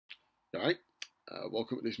Alright,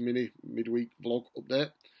 welcome to this mini midweek vlog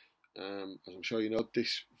update. As I'm sure you know,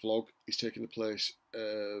 this vlog is taking the place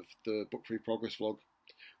of the Book Free Progress vlog,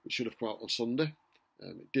 which should have come out on Sunday.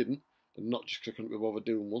 It didn't, and not just because I couldn't be bothered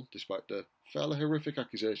doing one, despite the fairly horrific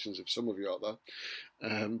accusations of some of you out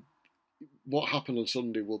there. What happened on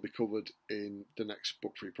Sunday will be covered in the next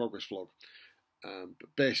Book Free Progress vlog. But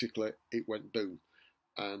basically, it went boom.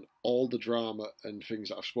 And all the drama and things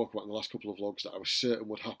that I've spoken about in the last couple of vlogs that I was certain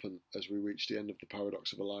would happen as we reached the end of the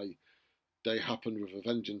Paradox of a Lie, they happened with a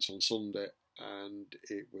vengeance on Sunday, and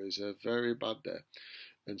it was a very bad day.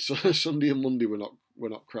 And so Sunday and Monday were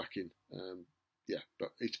not cracking.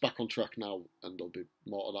 But it's back on track now, and there'll be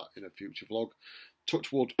more of that in a future vlog.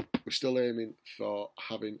 Touch wood, we're still aiming for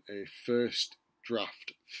having a first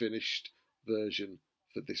draft finished version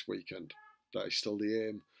for this weekend. That is still the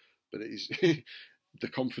aim, but it is. The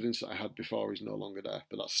confidence that I had before is no longer there,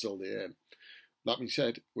 but that's still the aim. That being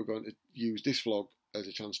said, we're going to use this vlog as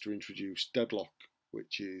a chance to introduce Deadlock,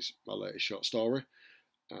 which is my latest short story.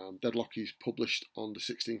 Deadlock is published on the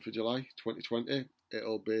 16th of July 2020.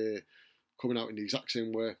 It'll be coming out in the exact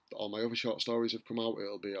same way that all my other short stories have come out.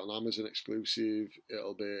 It'll be on Amazon exclusive,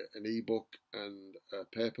 it'll be an ebook and a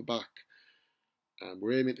paperback.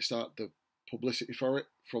 We're aiming to start the publicity for it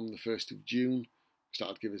from the 1st of June.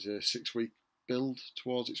 Started to give us a 6-week build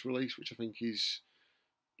towards its release, which I think is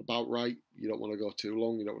about right. You don't want to go too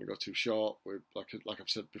long, you don't want to go too short. We're like I've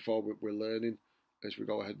said before, we're learning as we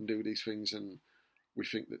go ahead and do these things, and we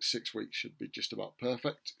think that 6 weeks should be just about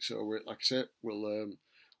perfect. So like I said, we'll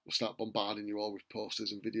start bombarding you all with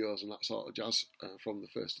posters and videos and that sort of jazz from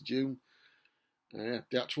the 1st of June.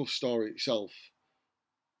 The actual story itself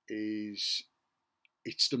it's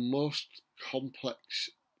the most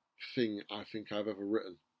complex thing I think I've ever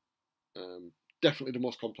written. Definitely the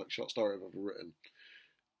most complex short story I've ever written.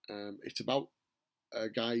 It's about a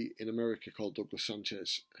guy in America called Douglas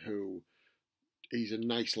Sanchez, who he's a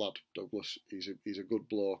nice lad. Douglas, he's a good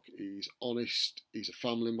bloke. He's honest. He's a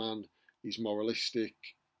family man. He's moralistic.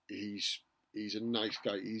 He's a nice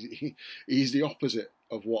guy. He's the opposite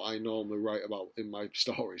of what I normally write about in my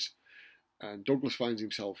stories. And Douglas finds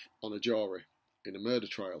himself on a jury in a murder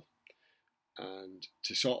trial, and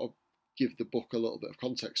to sort of give the book a little bit of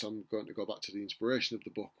context, I'm going to go back to the inspiration of the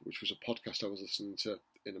book, which was a podcast I was listening to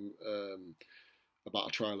about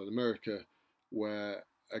a trial in America where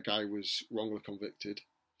a guy was wrongly convicted,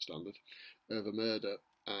 standard, of a murder,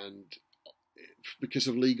 and because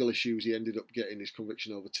of legal issues, he ended up getting his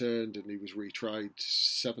conviction overturned, and he was retried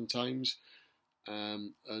 7 times.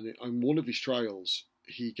 And on one of his trials,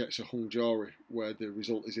 he gets a hung jury where the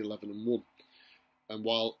result is 11-1. And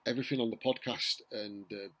while everything on the podcast and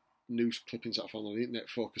news clippings that I found on the internet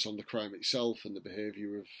focus on the crime itself and the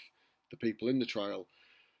behaviour of the people in the trial,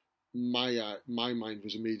 my mind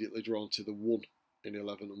was immediately drawn to the 1 in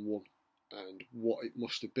 11-1 and what it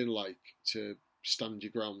must have been like to stand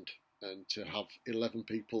your ground and to have 11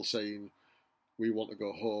 people saying, we want to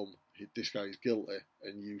go home, this guy is guilty,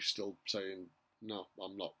 and you still saying, no,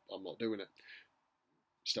 I'm not doing it.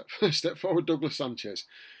 Step forward, Douglas Sanchez.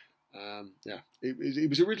 It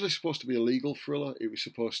was originally supposed to be a legal thriller. It was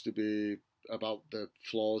supposed to be about the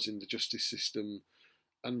flaws in the justice system,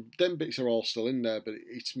 and them bits are all still in there. But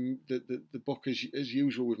it's the book, as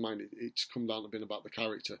usual with mine, it's come down to being about the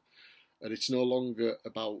character, and it's no longer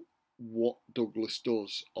about what Douglas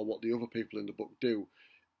does or what the other people in the book do.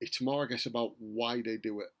 It's more, I guess, about why they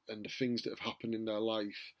do it and the things that have happened in their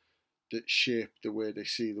life that shape the way they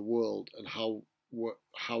see the world, and how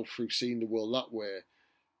through seeing the world that way,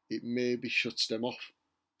 it maybe shuts them off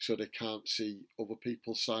so they can't see other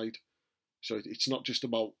people's side. So it's not just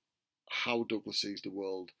about how Douglas sees the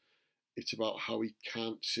world, it's about how he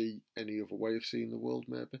can't see any other way of seeing the world,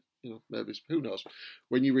 maybe. Maybe, who knows?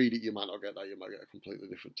 When you read it, you might not get that, you might get a completely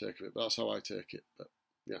different take of it, but that's how I take it. But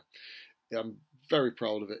yeah, I'm very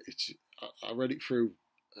proud of it. I read it through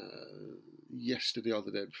yesterday or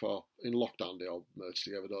the day before, in lockdown, they all merged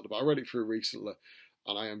together, don't they? But I read it through recently,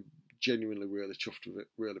 and I am genuinely really chuffed with it,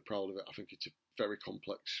 really proud of it. I think it's a very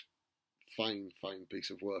complex, fine piece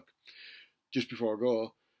of work. Just before I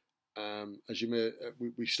go, as you may,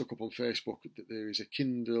 we stuck up on Facebook that there is a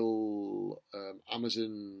Kindle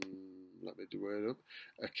Amazon, let me do it up,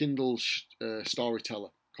 a Kindle storyteller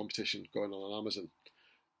competition going on Amazon,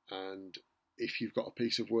 and if you've got a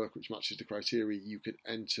piece of work which matches the criteria, you can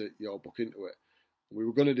enter your book into it. We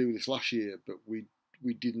were going to do this last year, but we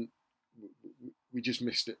didn't. We just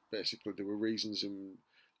missed it, basically. There were reasons, and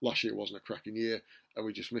last year wasn't a cracking year, and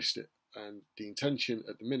we just missed it. And the intention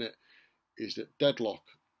at the minute is that Deadlock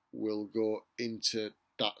will go into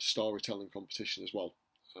that storytelling competition as well.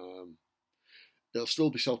 It'll still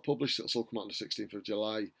be self-published. It'll still come out on the 16th of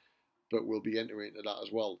July, but we'll be entering into that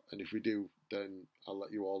as well. And if we do, then I'll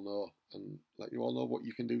let you all know, and let you all know what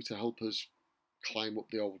you can do to help us climb up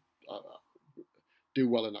the old, do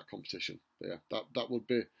well in that competition. But yeah, that would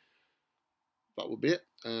be it.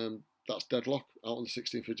 That's Deadlock out on the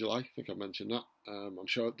 16th of July. I think I mentioned that. I'm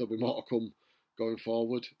sure there'll be more to come going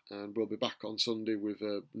forward, and we'll be back on Sunday with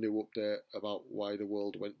a new update about why the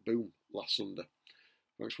world went boom last Sunday.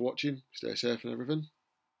 Thanks for watching. Stay safe and everything.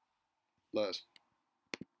 Laters.